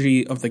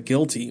Liturgy of the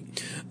Guilty."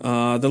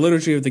 The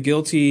Liturgy of the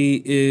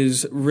Guilty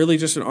is really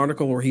just an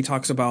article where he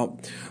talks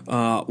about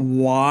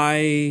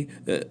why,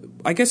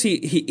 I guess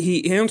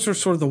he answers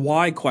sort of the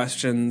why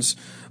questions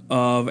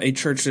of a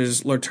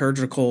church's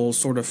liturgical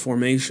sort of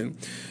formation.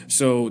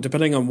 So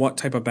depending on what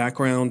type of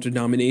background,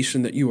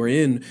 denomination that you are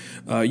in,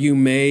 you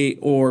may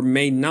or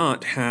may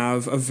not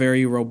have a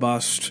very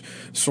robust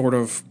sort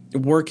of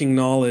working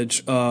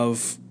knowledge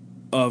of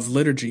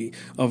liturgy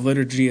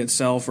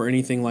itself, or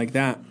anything like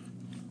that.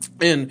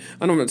 And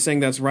I'm not saying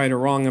that's right or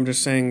wrong. I'm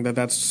just saying that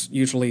that's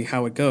usually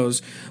how it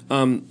goes.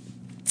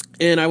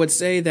 And I would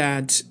say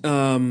that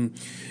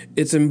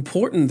it's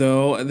important,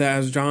 though, that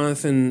as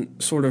Jonathan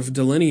sort of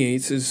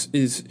delineates, is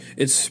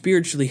it's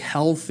spiritually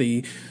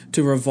healthy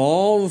to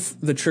revolve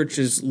the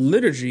church's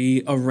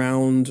liturgy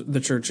around the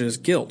church's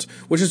guilt,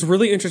 which is a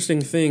really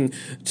interesting thing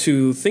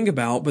to think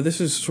about. But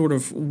this is sort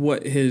of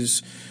what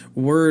his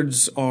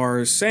words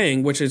are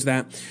saying, which is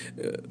that,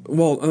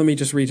 let me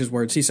just read his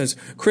words. He says,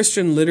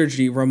 "Christian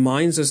liturgy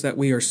reminds us that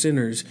we are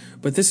sinners,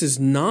 but this is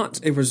not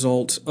a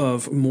result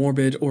of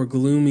morbid or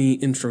gloomy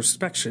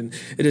introspection.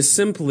 It is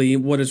simply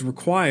what is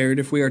required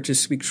if we are to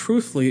speak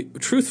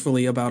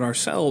truthfully about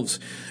ourselves.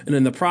 And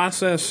in the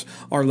process,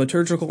 our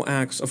liturgical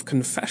acts of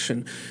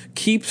confession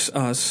keeps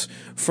us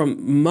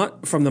from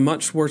the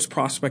much worse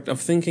prospect of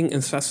thinking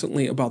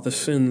incessantly about the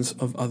sins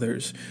of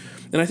others."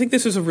 And I think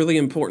this is a really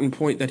important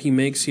point that he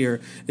makes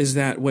here, is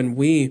that when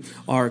we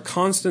are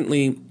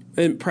constantly,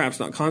 and perhaps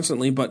not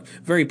constantly, but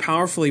very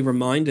powerfully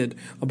reminded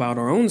about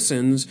our own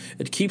sins,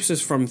 it keeps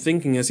us from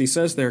thinking, as he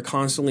says there,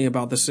 constantly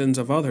about the sins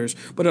of others.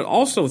 But it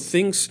also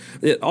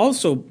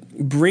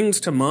brings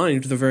to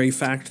mind the very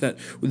fact that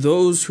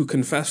those who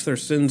confess their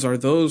sins are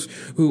those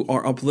who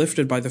are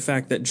uplifted by the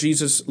fact that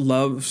Jesus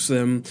loves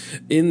them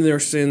in their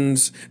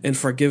sins and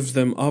forgives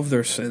them of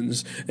their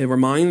sins. It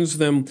reminds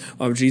them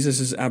of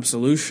Jesus'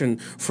 absolution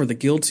for the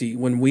guilty,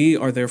 when we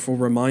are therefore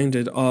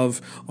reminded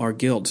of our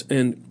guilt.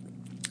 And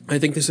I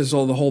think this is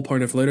all the whole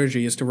point of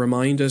liturgy, is to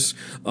remind us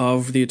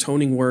of the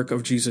atoning work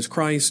of Jesus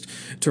Christ,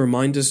 to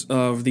remind us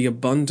of the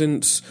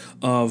abundance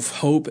of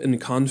hope and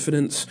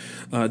confidence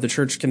the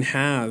church can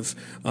have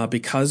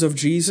because of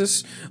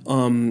Jesus.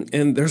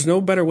 And there's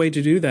no better way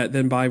to do that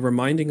than by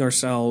reminding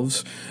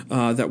ourselves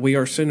that we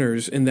are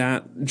sinners and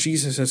that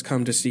Jesus has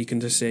come to seek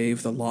and to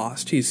save the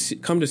lost. He's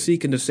come to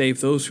seek and to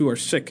save those who are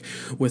sick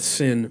with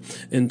sin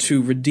and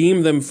to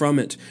redeem them from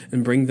it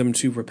and bring them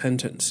to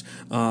repentance.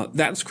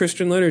 That's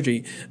Christian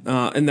liturgy.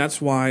 And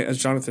that's why, as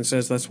Jonathan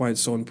says, that's why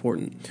it's so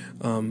important.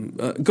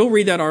 Go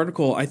read that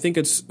article. I think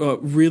it's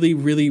really,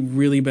 really,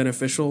 really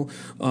beneficial.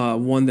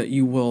 One that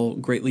you will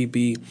greatly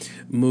be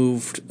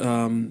moved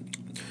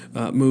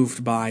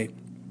by.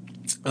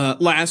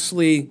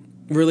 Lastly,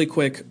 really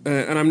quick,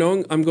 and I'm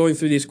knowing I'm going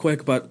through these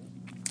quick, but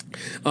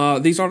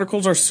these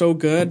articles are so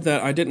good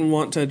that I didn't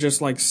want to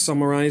just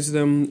summarize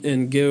them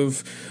and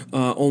give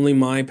only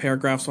my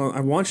paragraphs on.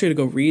 I want you to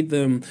go read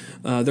them.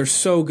 They're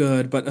so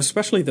good, but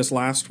especially this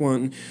last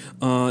one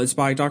is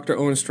by Dr.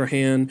 Owen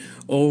Strahan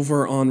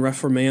over on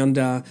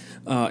Reformanda,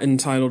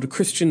 entitled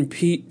Christian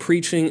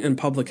Preaching and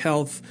Public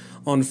Health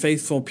on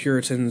Faithful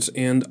Puritans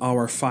and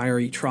Our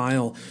Fiery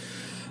Trial.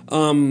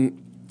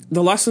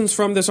 The lessons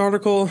from this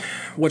article,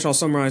 which I'll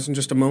summarize in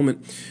just a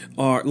moment,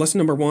 are lesson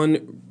number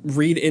 1,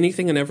 read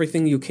anything and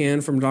everything you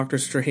can from Dr.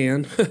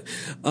 Strahan.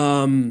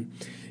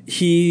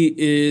 He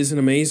is an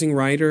amazing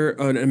writer,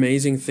 an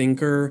amazing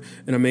thinker,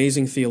 an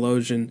amazing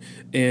theologian,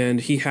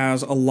 and he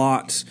has a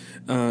lot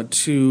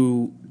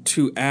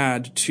to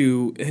add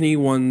to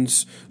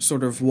anyone's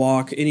sort of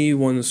walk,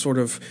 anyone's sort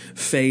of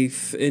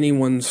faith,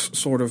 anyone's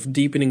sort of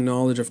deepening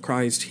knowledge of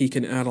Christ. He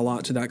can add a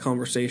lot to that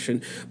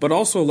conversation. But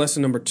also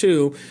lesson number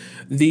 2,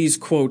 these,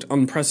 quote,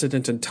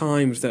 unprecedented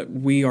times that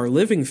we are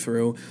living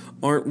through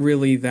aren't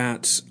really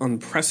that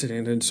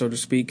unprecedented, so to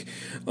speak.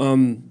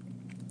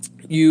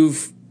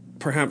 You've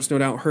perhaps no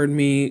doubt heard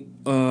me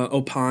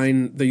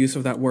opine the use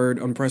of that word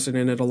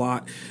unprecedented a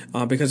lot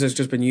because it's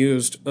just been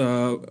used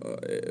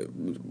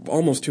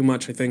almost too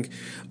much, I think.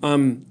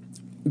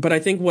 But I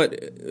think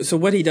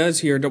what he does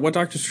here, what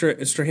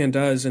Dr. Strahan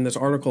does in this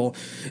article,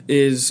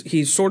 is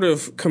he sort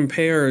of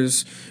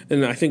compares,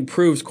 and I think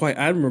proves quite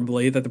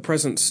admirably, that the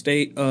present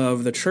state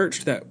of the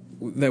church that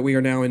we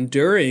are now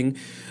enduring,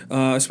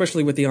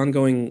 especially with the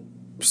ongoing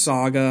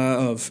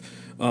saga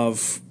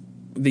of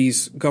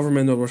these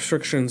governmental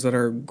restrictions that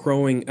are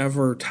growing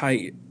ever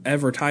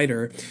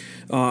tighter,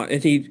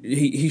 and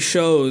he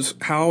shows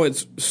how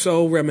it's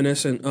so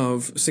reminiscent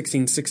of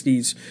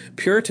 1660s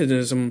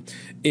Puritanism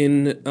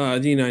in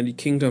the United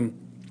Kingdom.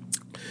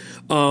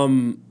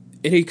 And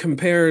he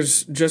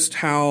compares just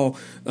how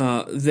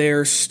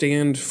their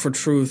stand for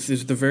truth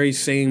is the very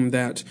same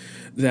that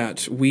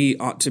we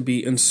ought to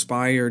be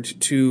inspired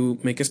to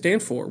make a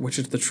stand for, which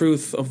is the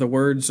truth of the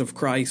words of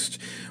Christ,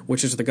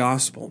 which is the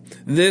gospel.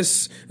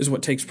 This is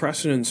what takes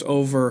precedence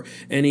over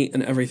any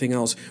and everything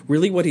else.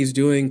 Really what he's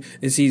doing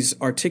is he's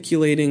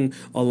articulating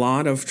a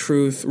lot of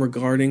truth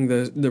regarding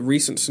the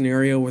recent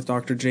scenario with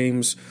Dr.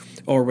 James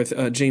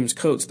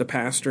Coates, the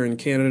pastor in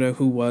Canada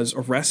who was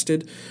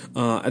arrested.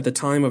 At the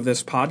time of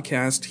this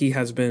podcast, he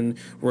has been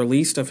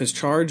released of his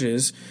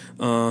charges,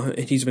 and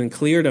he's been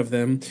cleared of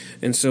them,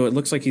 and so it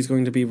looks like he's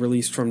going to be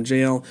released from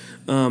jail.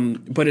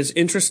 But it's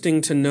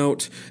interesting to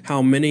note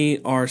how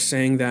many are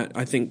saying that,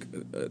 I think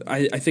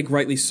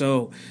rightly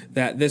so,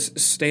 that this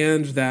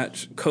stand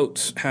that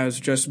Coates has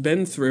just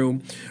been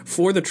through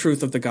for the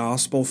truth of the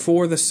gospel,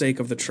 for the sake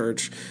of the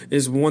church,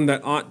 is one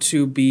that ought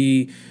to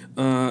be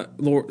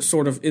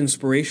sort of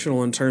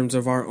inspirational in terms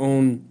of our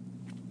own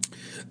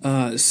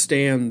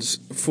stands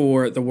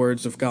for the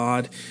words of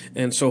God.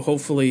 And so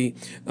hopefully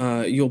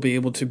you'll be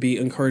able to be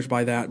encouraged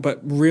by that.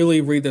 But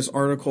really read this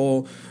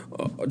article.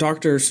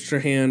 Dr.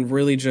 Strahan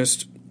really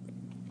just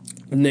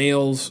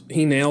nails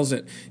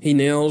it. He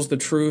nails the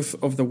truth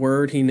of the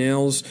word. He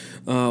nails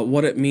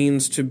what it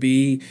means to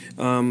be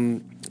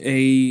a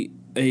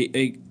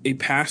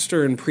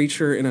pastor and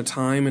preacher in a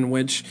time in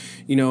which,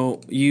 in a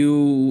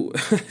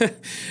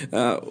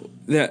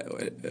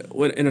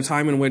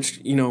time in which,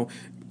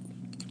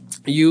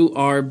 you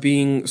are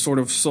being sort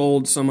of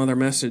sold some other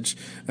message,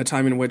 a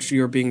time in which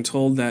you're being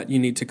told that you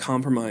need to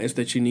compromise,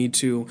 that you need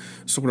to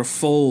sort of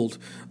fold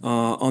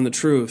on the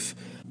truth.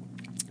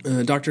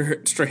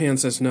 Dr. Strahan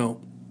says,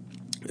 no,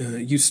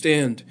 you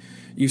stand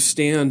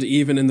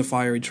even in the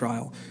fiery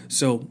trial.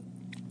 So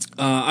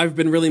I've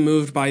been really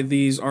moved by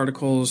these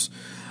articles.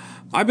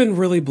 I've been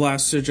really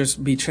blessed to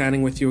just be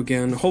chatting with you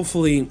again.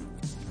 Hopefully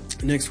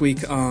next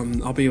week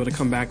I'll be able to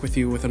come back with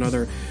you with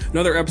another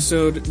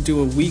episode,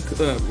 do a week,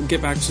 get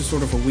back to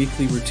sort of a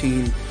weekly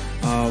routine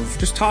of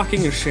just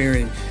talking and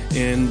sharing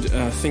and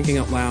thinking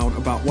out loud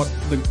about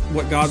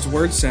what God's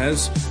Word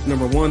says,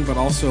 number one, but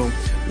also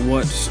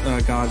what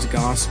God's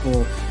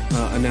gospel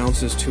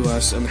announces to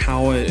us and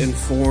how it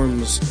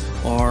informs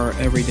our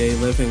everyday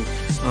living.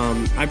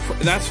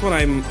 That's what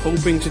I'm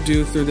hoping to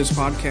do through this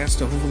podcast.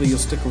 So hopefully you'll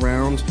stick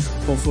around.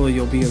 Hopefully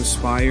you'll be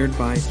inspired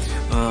by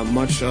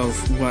much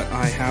of what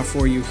I have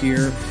for you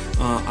here.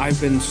 I've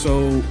been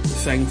so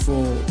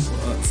thankful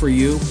for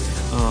you.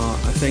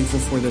 I'm thankful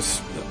for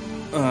this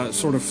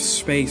sort of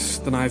space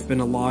that I've been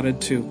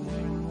allotted to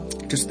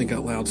just think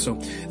out loud. So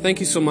thank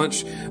you so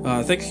much.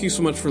 Thank you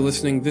so much for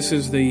listening. This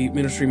is the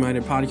Ministry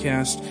Minded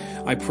Podcast.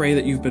 I pray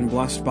that you've been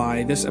blessed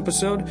by this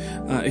episode.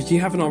 If you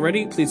haven't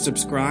already, please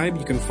subscribe.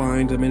 You can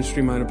find the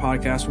Ministry Minded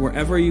Podcast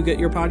wherever you get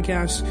your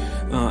podcasts.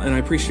 And I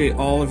appreciate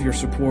all of your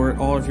support,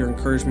 all of your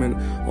encouragement,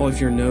 all of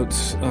your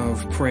notes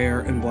of prayer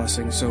and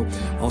blessing. So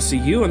I'll see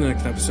you in the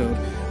next episode.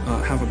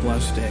 Have a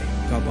blessed day.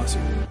 God bless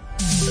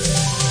you.